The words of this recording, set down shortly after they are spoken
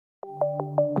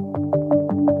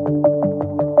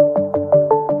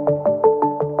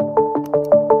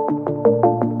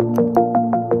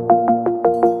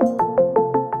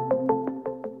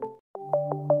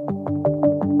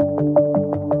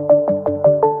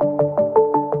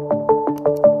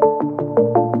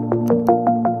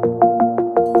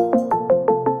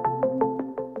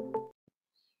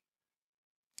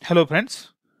Hello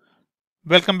friends,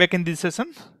 welcome back in this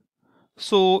session.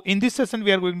 So in this session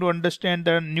we are going to understand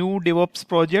the new DevOps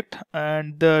project,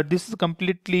 and this is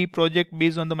completely project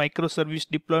based on the microservice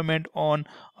deployment on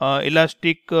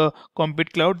Elastic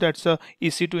Compute Cloud. That's a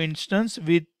EC2 instance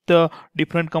with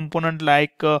different component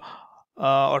like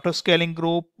auto scaling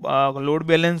group, load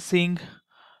balancing.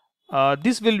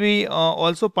 This will be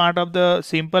also part of the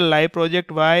simple live project.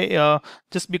 Why?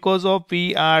 Just because of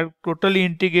we are totally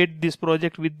integrate this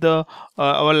project with the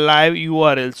our live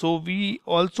URL. So we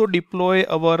also deploy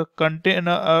our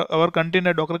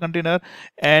container Docker container,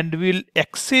 and will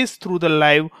access through the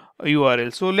live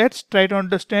URL. So let's try to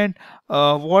understand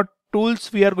what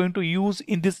tools we are going to use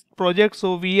in this project.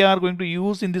 So we are going to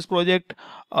use in this project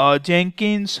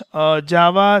Jenkins,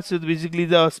 Java. So basically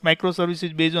the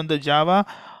microservices based on the Java.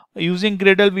 Using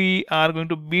Gradle we are going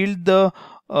to build the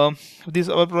this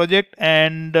our project,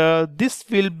 and this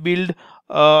will build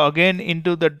again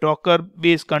into the Docker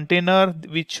based container,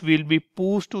 which will be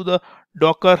pushed to the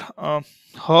Docker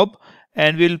hub,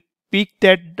 and will pick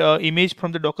that image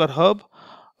from the Docker hub.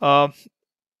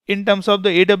 In terms of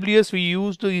the AWS, we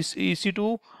use the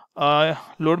EC2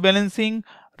 load balancing,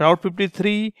 Route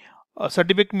 53,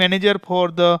 certificate manager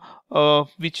for the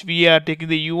which we are taking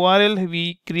the URL.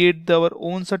 We create our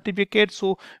own certificate.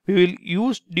 So we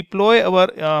will deploy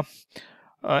our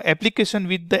application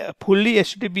with the fully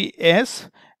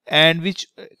HTTPS, and which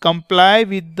comply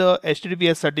with the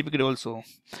HTTPS certificate also.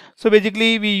 So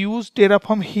basically we use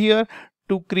Terraform here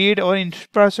to create our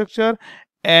infrastructure,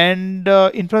 and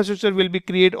infrastructure will be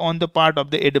created on the part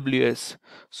of the AWS.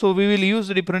 So we will use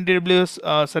different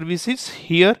AWS services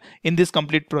here in this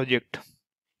complete project.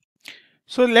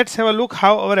 So let's have a look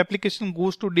how our application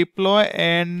goes to deploy,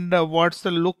 and what's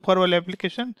the look for our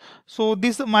application. So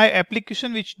this is my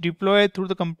application which deployed through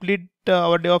the complete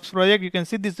our DevOps project. You can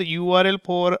see this is the URL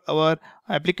for our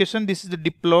application. This is the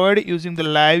deployed using the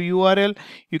live URL.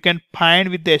 You can find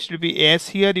with the HTTPS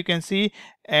here, you can see,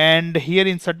 and here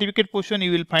in certificate portion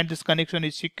you will find this connection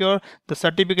is secure. The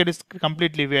certificate is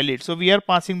completely valid. So we are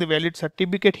passing the valid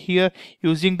certificate here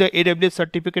using the AWS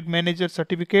certificate manager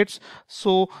certificates.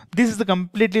 So this is the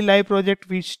completely live project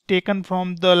which taken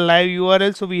from the live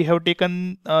URL. So we have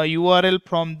taken URL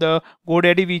from the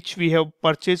GoDaddy, which we have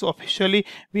purchased officially.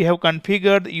 We have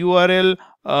configured URL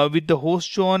with the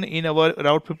host zone in our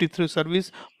Route 53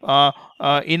 service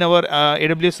in our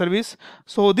AWS service.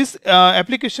 So this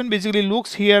application basically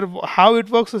looks here how it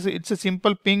works. It's a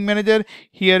simple ping manager.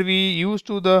 Here we use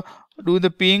to do the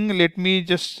ping. Let me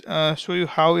just show you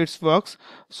how it works.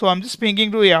 So I'm just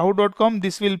pinging to yahoo.com.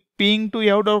 This will ping to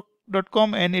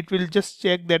yahoo.com, and it will just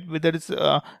check that whether it's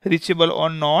reachable or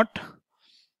not.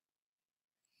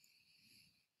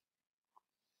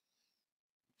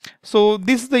 So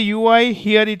this is the UI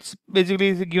here. It's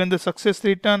basically given the success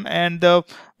return, and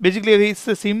basically it's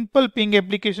a simple ping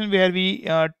application where we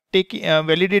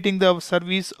validating the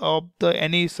service of the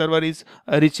any server is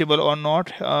reachable or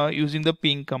not using the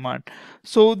ping command.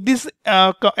 So this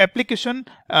application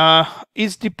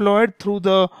is deployed through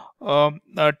the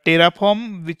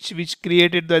Terraform, which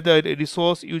created the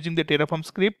resource using the Terraform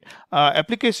script.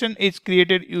 Application is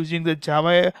created using the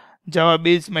Java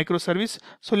based microservice.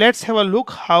 So let's have a look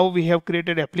how we have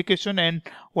created application and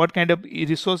what kind of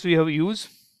resource we have used.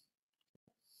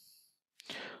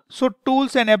 So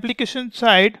tools and application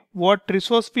side, what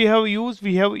resource we have used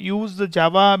the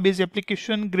Java based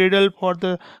application, Gradle for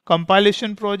the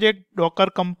compilation project,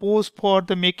 Docker Compose for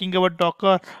the making our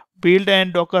Docker build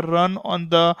and Docker run on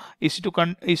the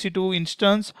EC2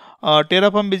 instance.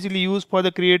 Terraform basically used for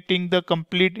the creating the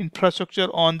complete infrastructure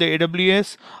on the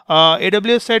AWS.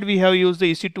 AWS side we have used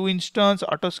the EC2 instance,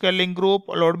 auto scaling group,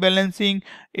 load balancing,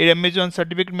 Amazon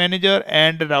certificate manager,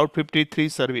 and Route 53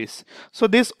 service. So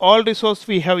this all resource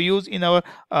we have used in our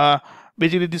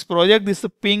basically this project. This is a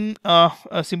ping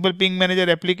a simple ping manager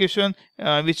application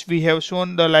which we have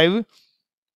shown the live.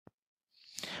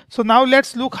 So now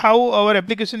let's look how our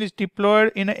application is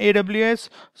deployed in AWS.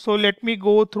 So let me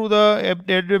go through the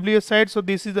AWS side. So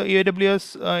this is the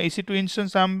AWS EC2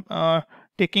 instance I'm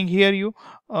taking here.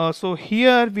 So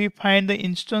here we find the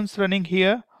instance running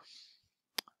here.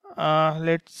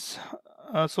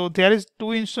 So there is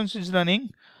two instances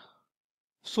running.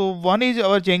 So one is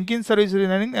our Jenkins service is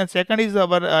running, and second is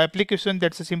our application,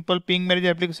 that's a simple ping manager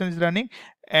application is running.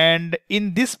 And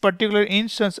in this particular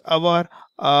instance our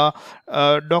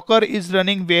Docker is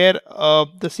running, where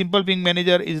the simple ping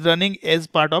manager is running as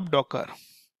part of Docker.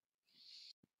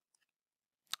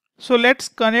 So let's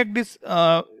connect this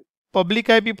public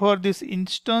IP for this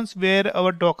instance where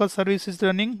our Docker service is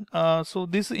running. So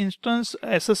this instance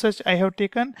SSH I have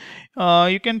taken.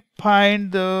 You can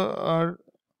find the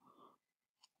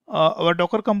our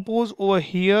Docker Compose over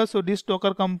here. So this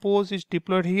Docker Compose is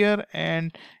deployed here,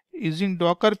 and using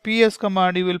Docker PS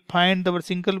command, you will find our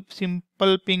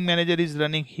simple ping manager is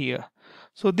running here.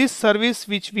 So this service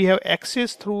which we have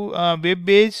access through web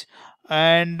page,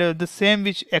 and the same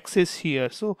which access here.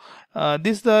 So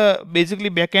this is the basically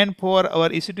backend for our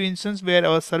EC2 instance where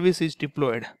our service is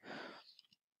deployed.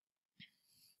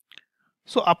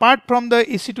 So apart from the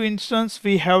EC2 instance,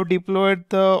 we have deployed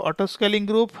the autoscaling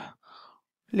group.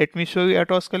 Let me show you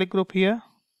autoscaling group here.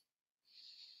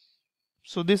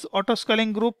 So this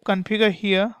autoscaling group configure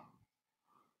here.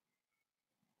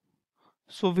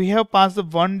 So we have passed the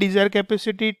one desired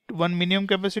capacity, one minimum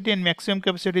capacity, and maximum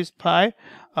capacity is 5.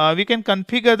 We can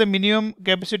configure the minimum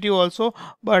capacity also,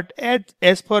 but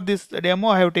as per this demo,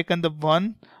 I have taken the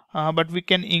 1. But we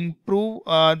can improve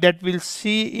that. We'll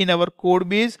see in our code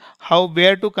base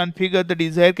where to configure the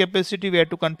desired capacity, where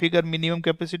to configure minimum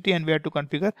capacity, and where to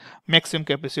configure maximum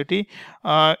capacity.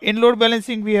 In load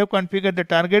balancing, we have configured the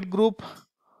target group.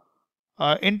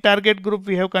 In target group,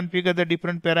 we have configured the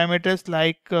different parameters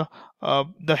like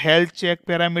the health check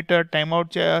parameter,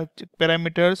 timeout check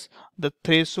parameters, the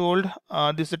threshold.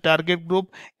 This is the target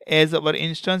group as our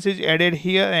instance is added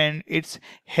here, and it's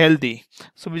healthy.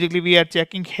 So basically we are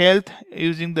checking health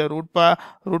using the root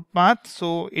path.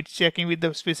 So it's checking with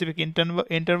the specific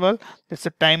interval. That's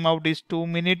the timeout is 2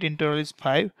 minutes, interval is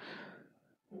 5.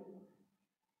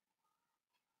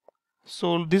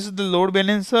 So this is the load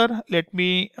balancer. Let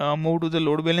me move to the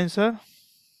load balancer.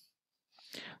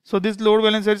 So this load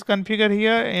balancer is configured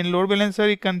here. In load balancer,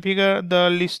 you configure the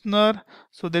listener.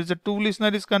 So there's a 2 listener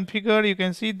is configured. You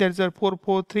can see there's a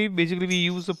 443. Basically we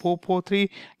use the 443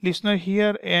 listener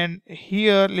here, and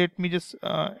here let me just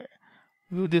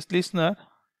view this listener.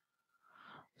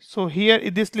 So here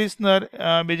in this listener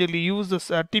basically use the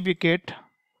certificate.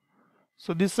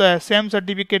 So this same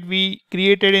certificate we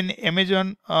created in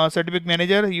Amazon certificate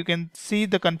manager. You can see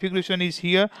the configuration is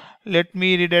here. Let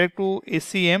me redirect to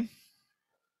SCM.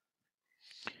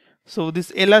 So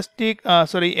this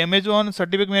Amazon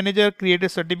certificate manager created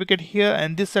certificate here,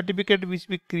 and this certificate which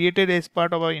we created as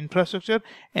part of our infrastructure,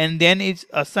 and then it's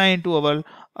assigned to our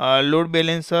load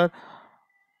balancer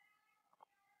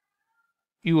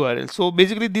URL. So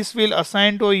basically this will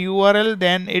assign to a URL,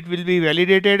 then it will be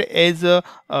validated as a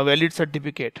valid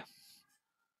certificate.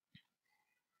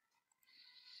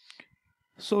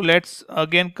 So let's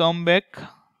again come back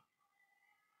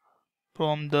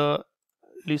from the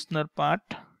listener part.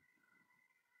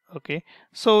 Okay,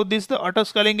 so this is the auto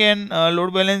scaling and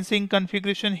load balancing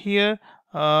configuration here.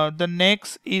 The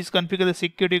next is configure the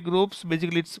security groups.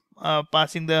 Basically it's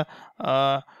passing the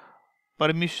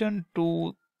permission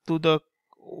to the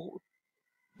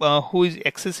who is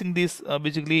accessing this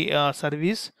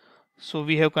service. So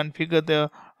we have configured the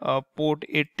port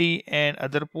 80 and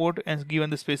other port, and given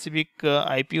the specific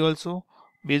IP also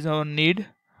based on need.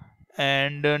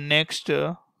 And next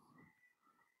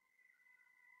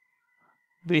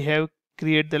we have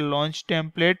create the launch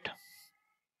template.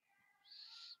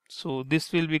 So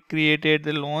this will be created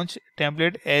the launch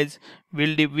template, as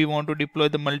we want to deploy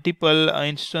the multiple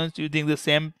instance using the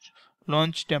same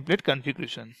launch template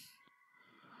configuration.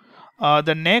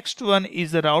 The next one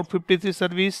is the Route 53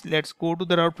 service. Let's go to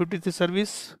the Route 53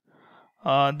 service.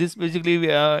 This basically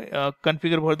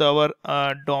configure for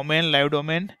our domain, live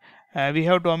domain. We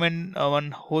have domain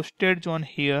one hosted zone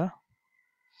here.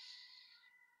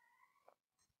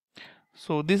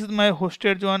 So this is my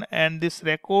hosted zone, and this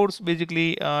records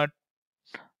basically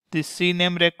this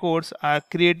CNAME records are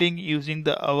creating using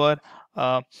our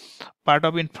part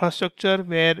of infrastructure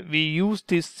where we use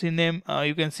this CNAME.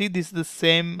 You can see this is the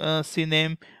same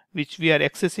CNAME which we are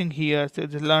accessing here. So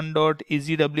the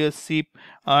learn.easyws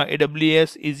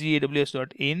aws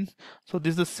easyaws.in. So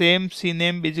this is the same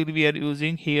CNAME basically we are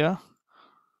using here.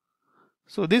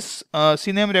 So this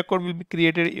CNAME record will be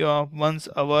created once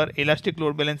our elastic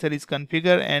load balancer is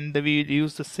configured, and we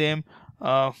use the same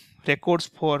records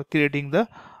for creating the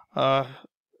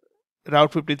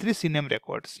Route 53 CNAME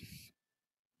records.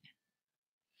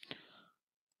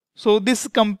 So this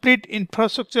complete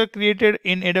infrastructure created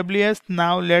in AWS.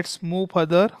 Now let's move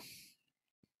further.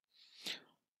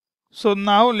 So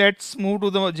now let's move to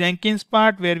the Jenkins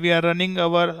part where we are running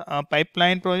our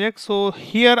pipeline project. So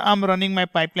here I'm running my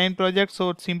pipeline project.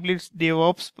 So simply it's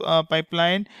DevOps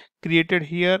pipeline created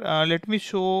here. Let me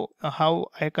show how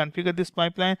I configure this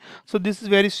pipeline. So this is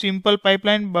very simple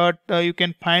pipeline, but you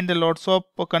can find a lots of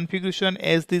configuration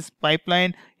as this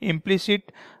pipeline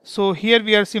implicit. So here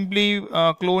we are simply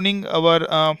cloning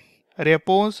our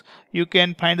repos. You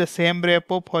can find the same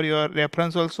repo for your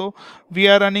reference also. We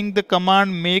are running the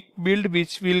command make build,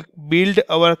 which will build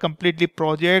our completely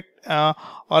project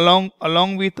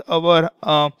along with our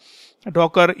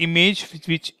Docker image,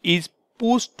 which is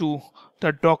pushed to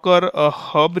the Docker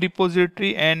hub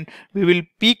repository, and we will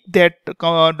pick that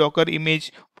Docker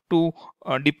image to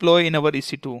deploy in our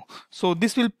EC2. So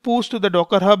this will push to the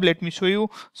Docker hub. Let me show you.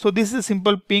 So this is a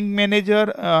simple ping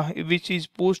manager which is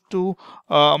pushed to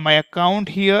my account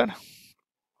here.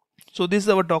 So this is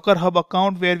our Docker hub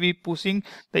account where we pushing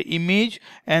the image,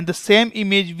 and the same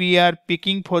image we are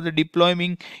picking for the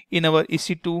deployment in our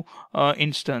EC2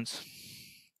 instance.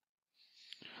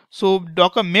 So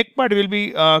Docker make part will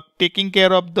be taking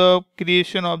care of the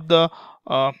creation of the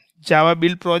Java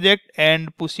build project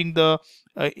and pushing the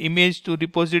image to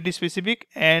repository specific,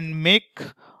 and make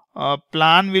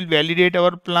plan will validate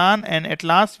our plan, and at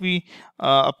last we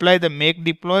apply the make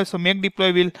deploy. So make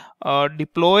deploy will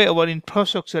deploy our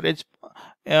infrastructure as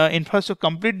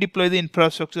complete deploy the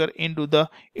infrastructure into the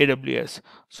AWS.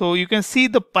 So you can see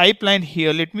the pipeline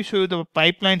here. Let me show you the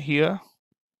pipeline here.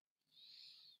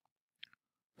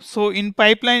 So in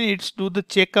pipeline, it's do the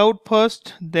checkout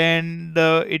first, then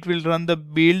it will run the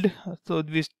build. So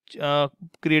this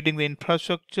creating the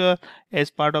infrastructure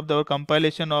as part of our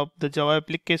compilation of the Java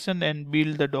application, and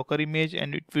build the Docker image,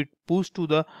 and it will push to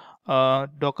the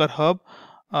Docker hub.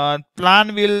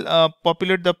 Plan will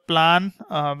populate the plan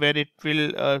where it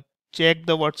will check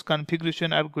the what's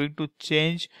configuration are going to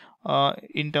change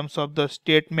in terms of the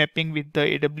state mapping with the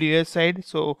AWS side.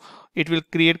 So it will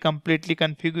create completely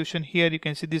configuration here. You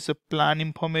can see this plan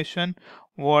information,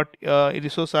 what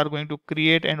resources are going to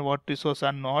create and what resources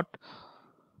are not,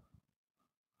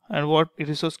 and what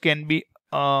resource can be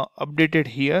updated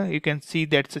here. You can see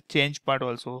that's a change part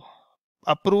also.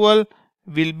 Approval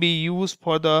will be used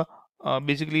for the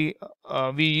basically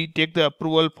we take the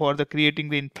approval for the creating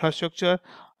the infrastructure,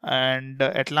 and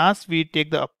at last we take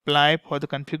the apply for the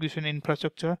configuration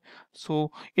infrastructure.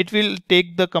 So it will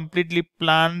take the completely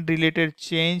plan related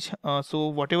change. So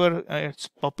whatever it's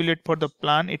populate for the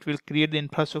plan, it will create the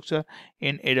infrastructure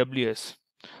in AWS.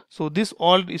 So this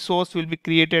all resource will be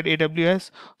created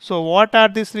AWS. So what are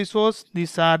these resource?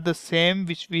 These are the same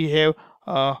which we have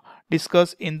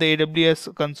discussed in the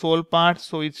AWS console part.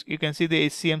 So it's, you can see the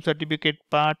HCM certificate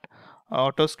part,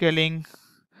 auto scaling,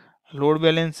 load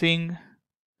balancing,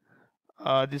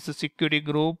 this is security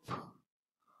group,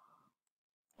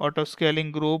 auto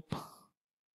scaling group,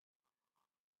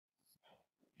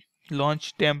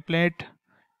 launch template,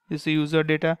 this is user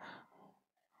data,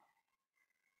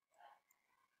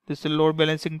 this is load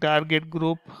balancing target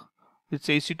group, it's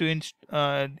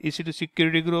EC2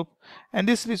 security group, and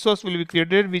this resource will be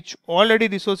created, which already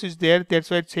resource is there. That's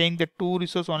why it's saying that 2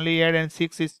 resource only add and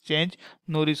 6 is change,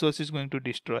 no resource is going to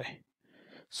destroy.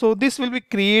 So this will be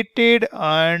created,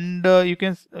 and you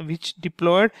can which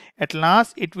deployed. At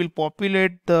last it will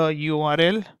populate the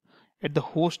URL at the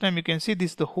host name. You can see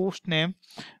this is the host name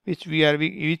which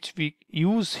we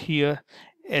use here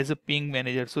as a ping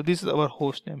manager. So this is our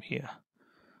host name here.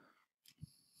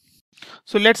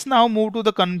 So let's now move to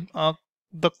the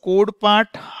code part,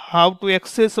 how to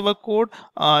access our code,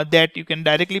 that you can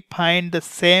directly find the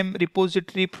same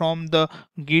repository from the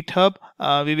GitHub.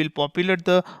 We will populate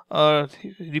the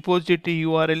repository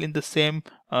URL in the same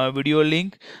video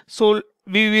link. So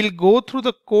we will go through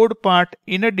the code part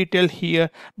in a detail here.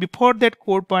 Before that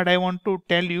code part, I want to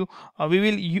tell you we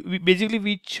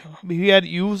are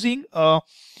using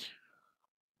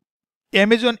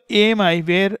Amazon AMI,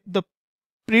 where the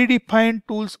predefined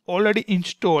tools already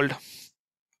installed.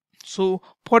 So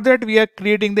for that we are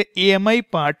creating the AMI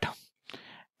part,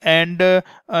 and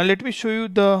let me show you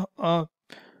the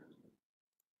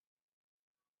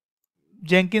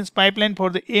Jenkins pipeline for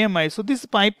the AMI. So this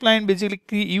pipeline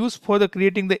basically used for the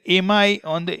creating the AMI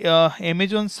on the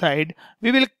Amazon side.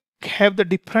 We will have the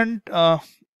different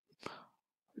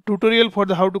tutorial for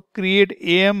the how to create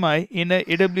AMI in a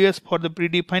AWS for the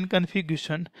predefined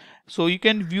configuration. So you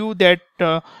can view that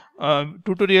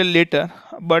tutorial later,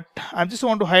 but I just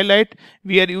want to highlight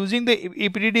we are using the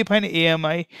predefined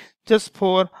AMI just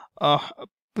for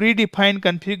predefined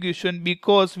configuration,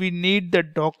 because we need the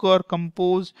Docker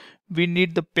Compose, we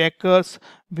need the Packers,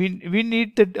 we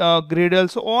need the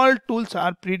Gradle. So all tools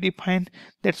are predefined.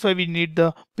 That's why we need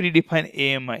the predefined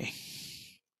AMI.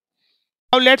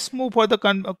 Now let's move for the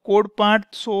code part.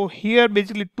 So here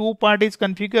basically 2 part is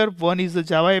configured. One is the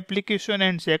Java application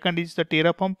and second is the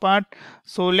Terraform part.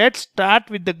 So let's start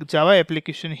with the Java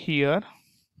application here.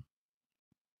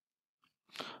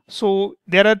 So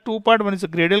there are two parts. One is the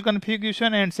Gradle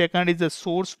configuration and second is the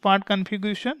source part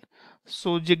configuration.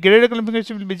 So the Gradle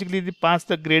configuration will basically pass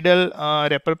the Gradle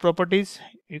wrapper properties.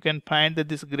 You can find that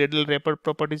this Gradle wrapper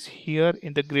properties here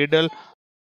in the Gradle.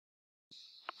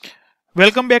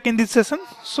 Welcome back in this session.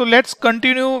 So let's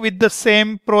continue with the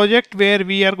same project where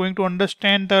we are going to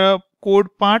understand the code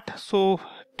part. So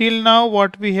till now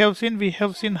what we have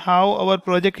seen how our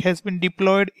project has been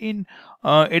deployed in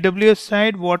AWS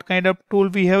side, what kind of tool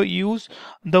we have used,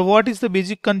 what is the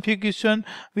basic configuration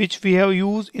which we have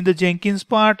used in the Jenkins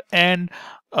part, and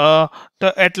uh,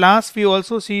 at last we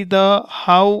also see the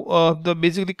how the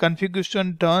basically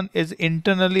configuration done is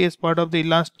internally as part of the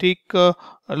Elastic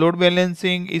load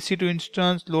balancing, EC2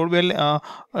 instance,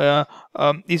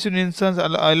 EC2 instance,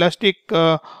 Elastic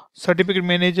certificate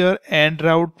manager, and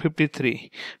Route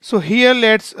 53. So here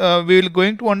we will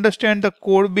going to understand the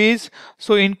code base.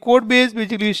 So in code base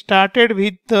basically started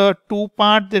with the two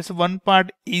part. This one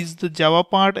part is the Java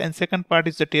part and second part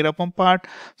is the Terraform part.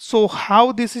 So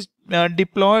how this is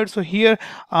deployed. So here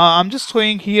I'm just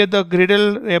showing here the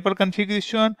Gradle wrapper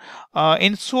configuration.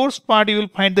 In source part you will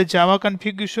find the Java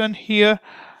configuration here,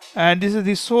 and this is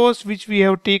the source which we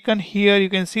have taken here. You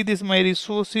can see this my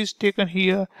resources taken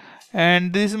here,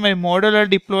 and this is my modular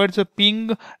deployed. So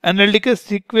ping analytics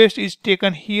request is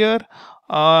taken here.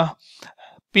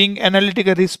 Ping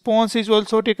analytical response is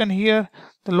also taken here.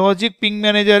 The logic ping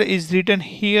manager is written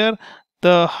here.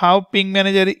 The how ping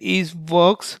manager is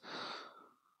works.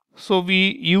 So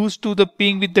we used to the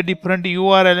ping with the different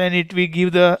URL, and it will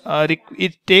give the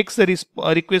it takes the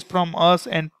request from us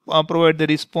and provide the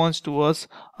response to us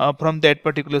from that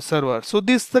particular server. So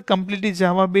this is the completely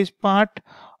Java based part.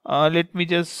 Let me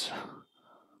just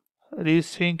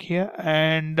resync here,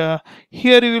 and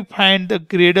here you will find the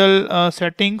Gradle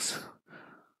settings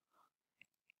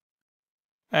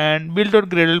and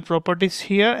build.gradle properties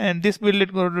here, and this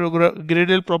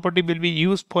build.gradle property will be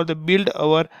used for the build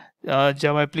our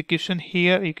Java application.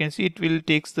 Here you can see it will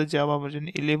takes the Java version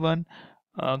 11,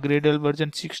 Gradle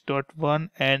version 6.1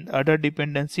 and other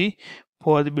dependency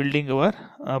for the building our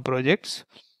projects.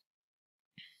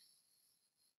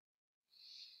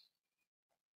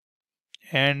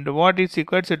 And what is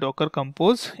required? So Docker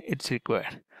Compose it's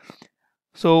required.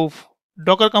 So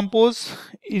Docker Compose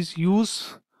is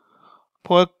used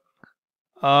for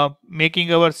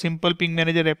making our simple ping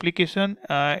manager application.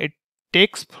 It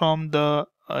takes from the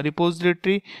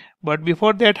repository, but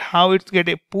before that how it's get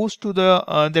a push to the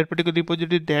that particular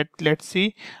repository, that let's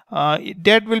see.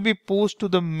 That will be pushed to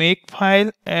the make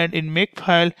file, and in make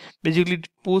file basically it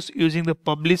push using the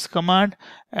publish command,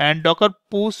 and Docker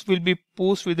push will be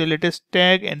pushed with the latest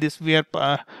tag, and this we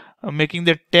are making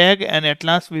the tag, and at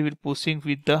last we will pushing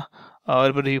with the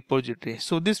our repository.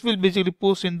 So this will basically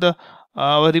push in the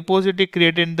our repository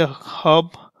created in the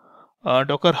hub,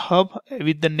 Docker hub,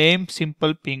 with the name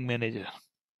simple ping manager.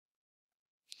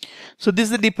 So this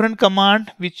is the different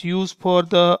command which used for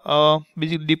the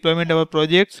basic deployment of our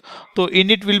projects. So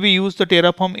init will be used the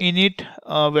Terraform init,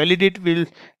 validate will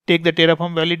take the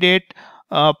Terraform validate,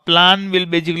 plan will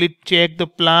basically check the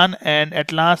plan, and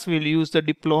at last we'll use the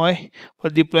deploy for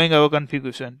deploying our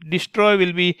configuration. Destroy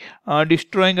will be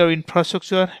destroying our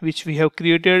infrastructure which we have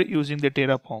created using the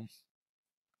Terraform.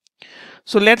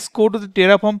 So let's go to the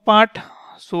Terraform part.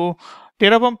 So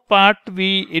Terraform part,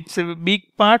 it's a big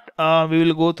part. We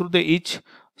will go through the each.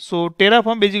 So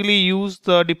Terraform basically use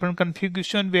the different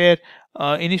configuration where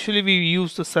initially we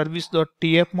use the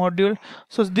service.tf module.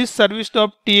 So this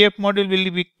service.tf module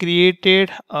will be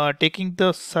created taking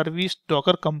the service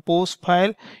Docker Compose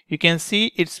file. You can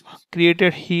see it's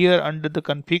created here under the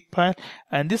config file,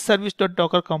 and this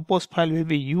service.docker compose file will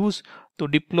be used to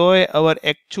deploy our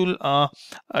actual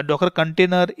Docker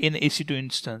container in EC2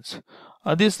 instance.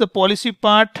 This is the policy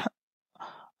part,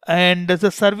 and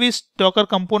the service Docker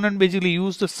component basically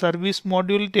use the service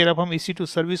module, Terraform EC2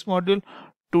 service module,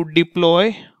 to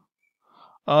deploy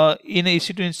in a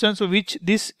EC2 instance. So which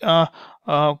this is a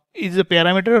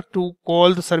parameter to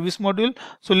call the service module.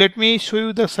 So let me show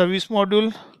you the service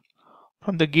module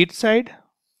from the Git side.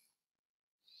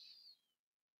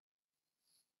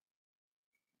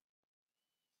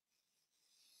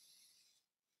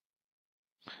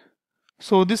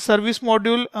 So this service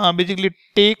module basically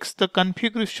takes the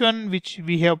configuration which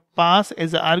we have passed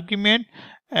as an argument,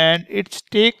 and it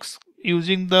takes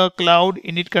using the cloud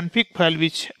init config file,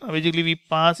 which basically we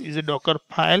pass is a Docker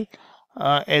file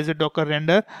as a Docker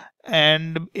render,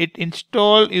 and it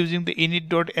install using the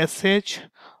init.sh,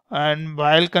 and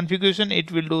while configuration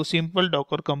it will do simple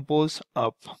Docker compose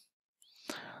up.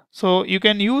 So you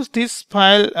can use this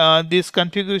file, this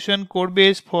configuration code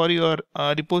base for your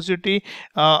repository.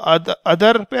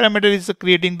 Other parameter is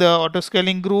creating the auto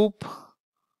scaling group,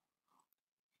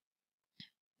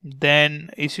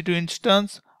 then EC2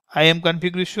 instance, IAM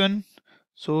configuration.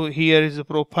 So here is the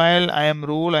profile, IAM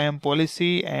role, IAM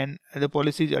policy, and the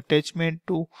policy is attachment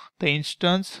to the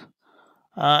instance.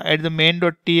 At the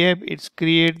main.tab, it's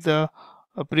create the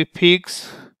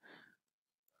prefix,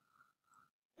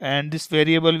 and this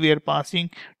variable we are passing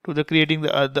to the creating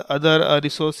the other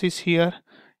resources here.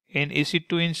 In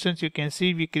EC2 instance, you can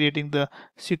see we creating the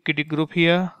security group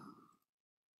here.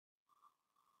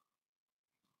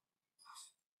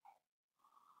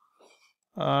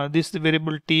 This is the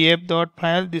variable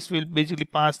tab.file. This will basically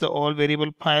pass the all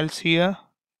variable files here,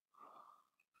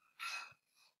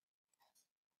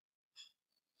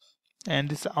 and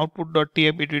this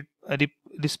output.tab, it will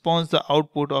responds the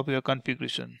output of your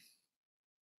configuration.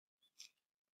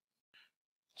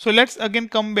 So let's again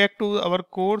come back to our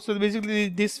code. So basically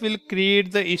this will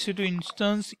create the EC2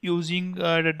 instance using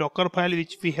the Docker file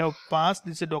which we have passed.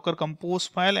 This is a Docker compose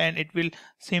file, and it will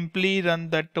simply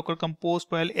run that Docker compose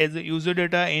file as a user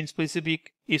data in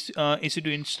specific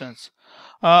EC2 instance.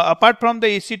 Apart from the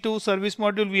EC2 service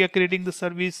module, we are creating the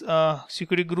service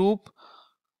security group,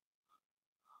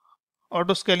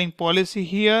 auto scaling policy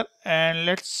here, and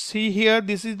let's see here,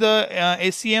 this is the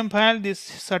ACM file. This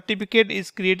certificate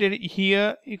is created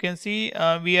here. You can see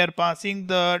we are passing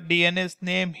the DNS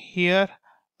name here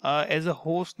as a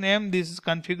host name. This is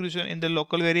configuration in the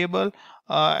local variable,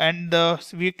 and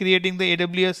we are creating the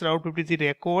AWS Route 53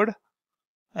 record,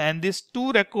 and this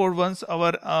two record, once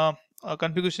our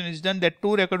configuration is done, that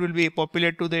two record will be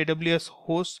populated to the AWS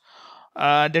host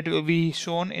that will be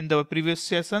shown in the previous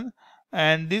session.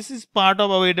 And this is part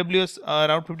of our AWS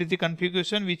Route 53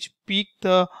 configuration, which pick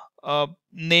the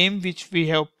name which we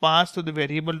have passed to the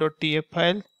variable.tf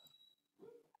file.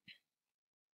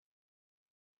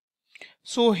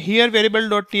 So here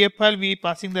variable.tf file, we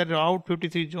passing the Route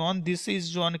 53 zone. This is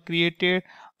zone created,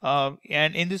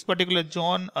 and in this particular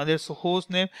zone, there's a host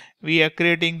name. We are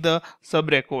creating the sub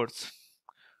records.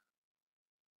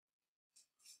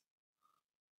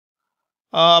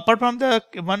 Apart from the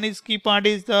one is key part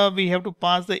is we have to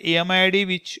pass the AMI ID,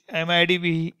 which AMI ID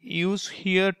we use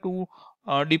here to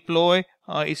deploy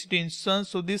EC2 instance.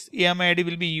 So this AMI ID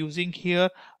will be using here,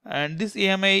 and this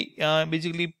AMI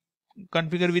basically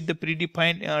configure with the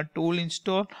predefined tool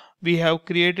install. We have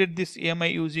created this AMI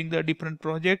using the different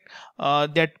project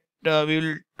that we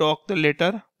will talk the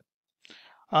later.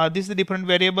 This is a different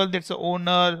variable, that's the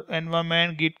owner,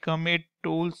 environment, git commit,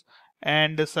 tools,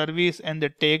 and the service and the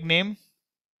tag name.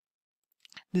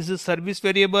 This is service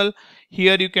variable.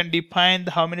 Here you can define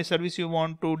how many service you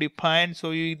want to define.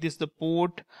 So this is the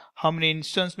port, how many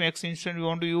instance, max instance you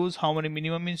want to use, how many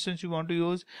minimum instance you want to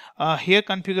use. Here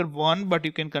configure one, but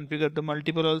you can configure the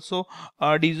multiple also.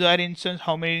 Desire instance,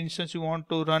 how many instance you want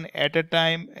to run at a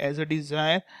time as a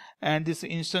desire. And this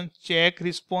instance check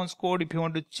response code, if you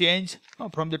want to change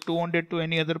from the 200 to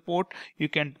any other port, you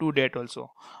can do that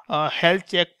also. Health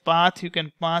check path, you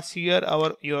can pass here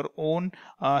your own.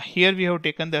 Here we have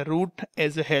taken the root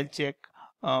as a health check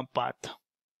path.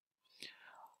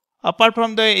 Apart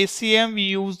from the ACM, we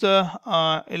use the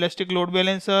elastic load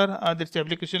balancer, that's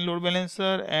application load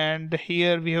balancer, and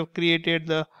here we have created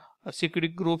the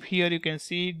security group. Here you can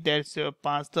see that's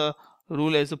pass the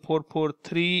rule as a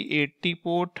 44380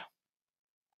 port.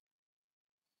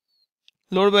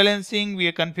 Load balancing, we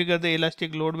configure the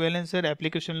elastic load balancer,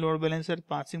 application load balancer,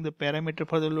 passing the parameter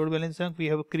for the load balancer. We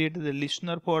have created the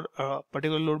listener for a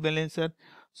particular load balancer.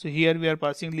 So here we are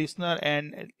passing listener,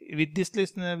 and with this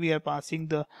listener we are passing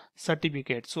the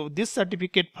certificate. So this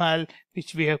certificate file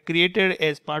which we have created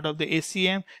as part of the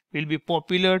ACM will be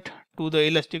populated to the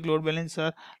elastic load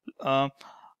balancer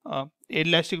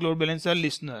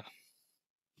listener.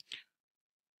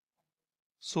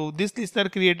 So this listener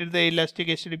created the elastic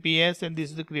HTTPS, and this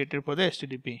is the created for the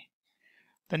HTTP.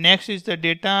 The next is the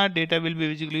data. Data will be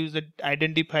basically used to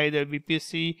identify the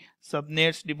VPC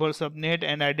subnets, default subnet,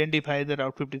 and identify the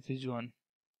Route 53 zone.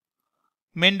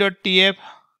 Main.tf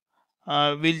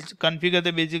will configure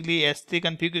the basically S3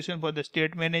 configuration for the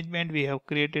state management. We have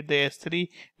created the S3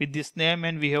 with this name,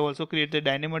 and we have also created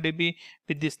DynamoDB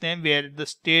with this name, where the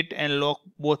state and log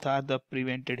both are the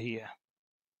prevented here.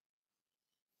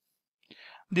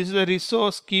 This is a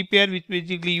resource key pair which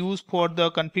basically used for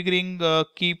the configuring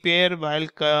key pair, while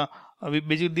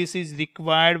basically this is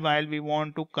required while we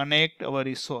want to connect our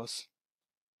resource.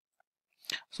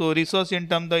 So resource in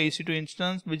terms of the EC2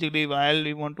 instance, basically while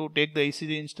we want to take the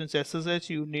EC2 instance SSH,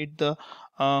 you need the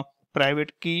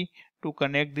private key to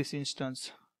connect this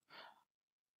instance.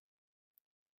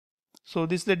 So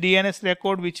this is the DNS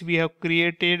record which we have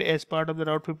created as part of the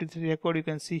Route 53 record. You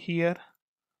can see here.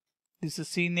 This is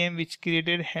C name which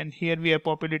created, and here we are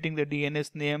populating the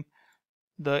DNS name,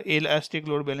 the elastic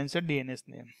load balancer DNS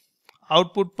name.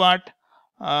 Output part,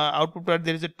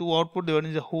 there is a two output. One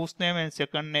is the host name and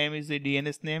second name is the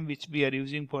DNS name which we are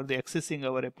using for the accessing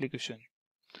our application.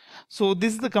 So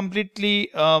this is the completely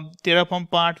Terraform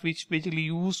part which basically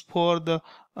used for the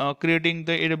creating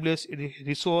the AWS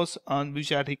resource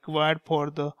which are required for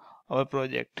the our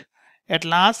project. At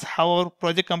last, how our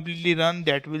project completely run,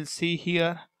 that we'll see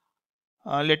here.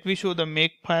 Let me show the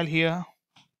make file here.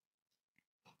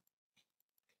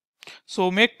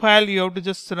 So make file, you have to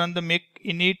just run the make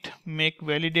init, make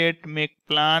validate, make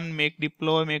plan, make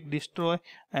deploy, make destroy,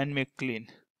 and make clean.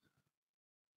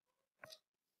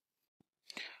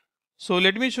 So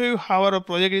let me show you how our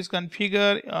project is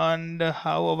configured and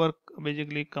how our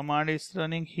basically command is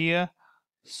running here.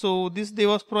 So this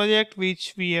DevOps project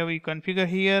which we have configured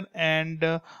here,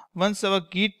 and once our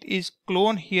git is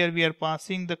cloned here, we are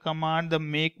passing the command the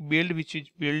make build, which is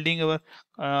building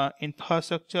our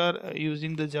infrastructure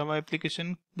using the Java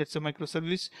application, that's a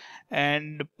microservice.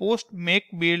 And post make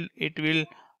build, it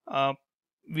will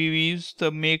we use the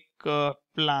make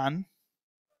plan.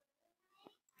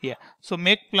 Yeah, so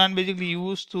make plan basically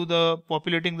used to the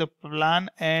populating the plan,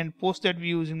 and post that we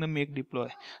using the make deploy.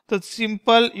 So it's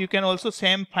simple. You can also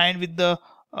same find with the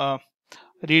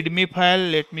readme file.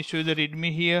 Let me show you the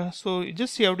readme here. So you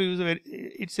just you have to use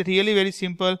it's really very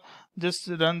simple. Just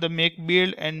run the make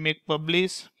build and make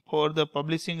publish for the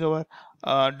publishing our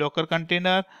Docker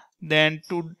container. Then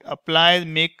to apply,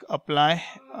 make apply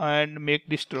and make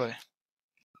destroy.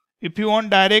 If you want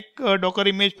direct Docker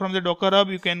image from the Docker Hub,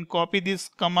 you can copy this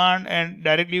command and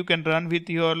directly you can run with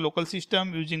your local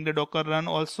system using the Docker run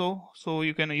also. So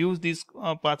you can use this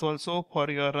path also for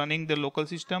your running the local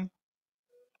system.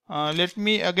 Let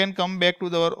me again come back to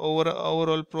our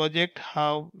overall project,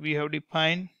 how we have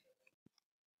defined.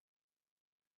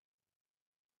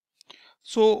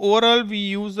 So overall, we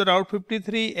use the Route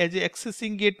 53 as a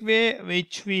accessing gateway,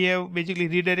 which we have basically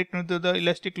redirected to the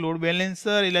elastic load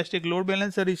balancer. Elastic load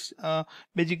balancer is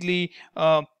basically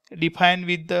defined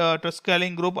with the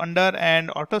auto-scaling group under,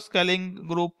 and auto-scaling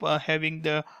group having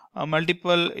the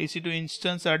multiple EC2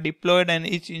 instance are deployed, and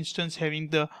each instance having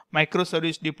the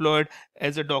microservice deployed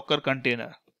as a Docker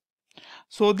container.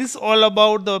 So this is all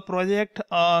about the project.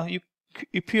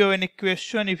 If you have any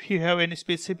question, if you have any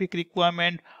specific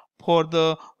requirement for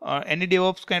the any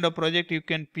DevOps kind of project, you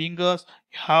can ping us.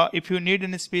 If you need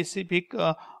any specific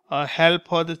help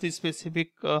for this specific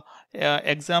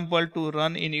example to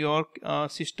run in your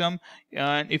system,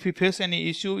 and if you face any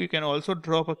issue, you can also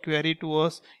drop a query to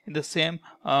us in the same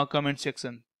comment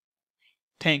section.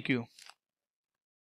 Thank you.